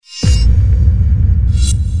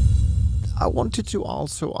I wanted to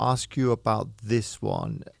also ask you about this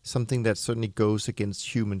one, something that certainly goes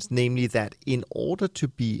against humans, namely that in order to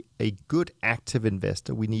be a good active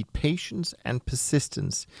investor, we need patience and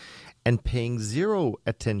persistence and paying zero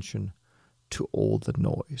attention to all the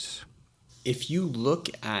noise. If you look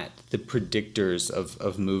at the predictors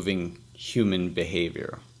of moving human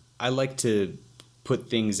behavior, I like to put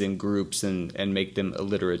things in groups and make them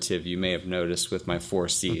alliterative. You may have noticed with my 4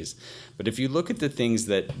 C's. But if you look at the things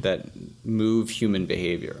that move human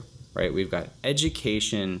behavior, right, we've got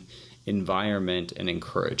education, environment, and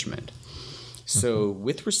encouragement. So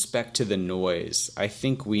with respect to the noise, I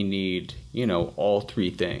think we need, all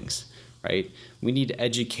 3 things, right? We need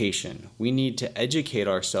education. We need to educate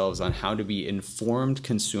ourselves on how to be informed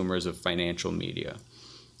consumers of financial media.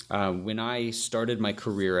 When I started my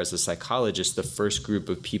career as a psychologist, the first group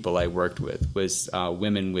of people I worked with was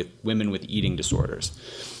women with eating disorders.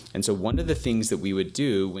 And so one of the things that we would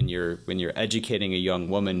do when you're educating a young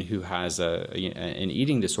woman who has an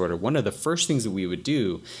eating disorder, one of the first things that we would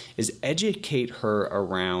do is educate her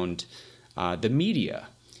around the media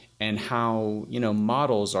and how,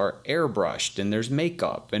 models are airbrushed and there's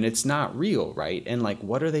makeup and it's not real, right? And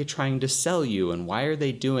what are they trying to sell you and why are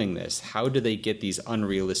they doing this? How do they get these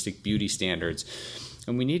unrealistic beauty standards?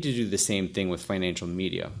 And we need to do the same thing with financial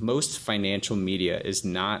media. Most financial media is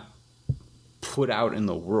not put out in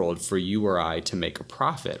the world for you or I to make a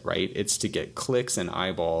profit, right? It's to get clicks and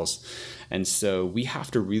eyeballs. And so we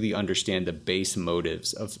have to really understand the base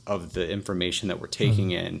motives of the information that we're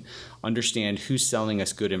taking in, understand who's selling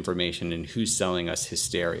us good information and who's selling us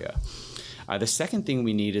hysteria. The second thing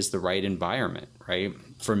we need is the right environment, right?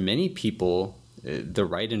 For many people, the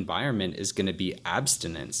right environment is going to be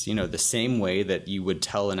abstinence, the same way that you would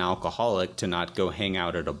tell an alcoholic to not go hang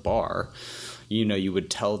out at a bar. You would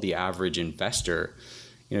tell the average investor,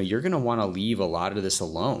 you're going to want to leave a lot of this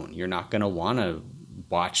alone. You're not going to want to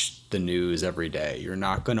watch the news every day. You're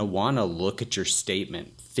not going to want to look at your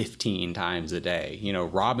statement 15 times a day.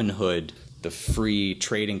 Robinhood, the free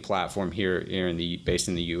trading platform here based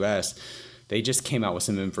in the US, they just came out with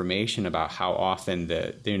some information about how often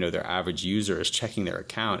their average user is checking their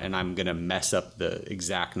account, and I'm going to mess up the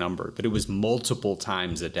exact number, but it was multiple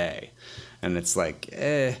times a day. And it's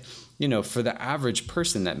for the average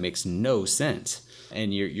person, that makes no sense.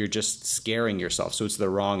 And you're just scaring yourself. So it's the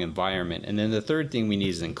wrong environment. And then the third thing we need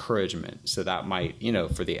is encouragement. So that might,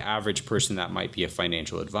 for the average person, that might be a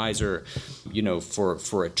financial advisor.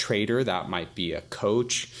 For a trader, that might be a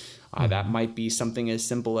coach. That might be something as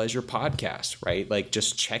simple as your podcast, right?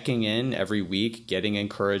 Just checking in every week, getting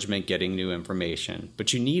encouragement, getting new information.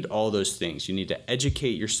 But you need all those things. You need to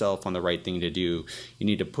educate yourself on the right thing to do. You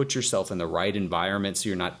need to put yourself in the right environment so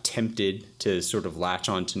you're not tempted to sort of latch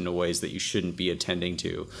on to noise that you shouldn't be attending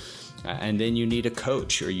to. And then you need a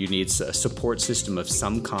coach, or you need a support system of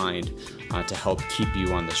some kind to help keep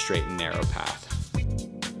you on the straight and narrow path.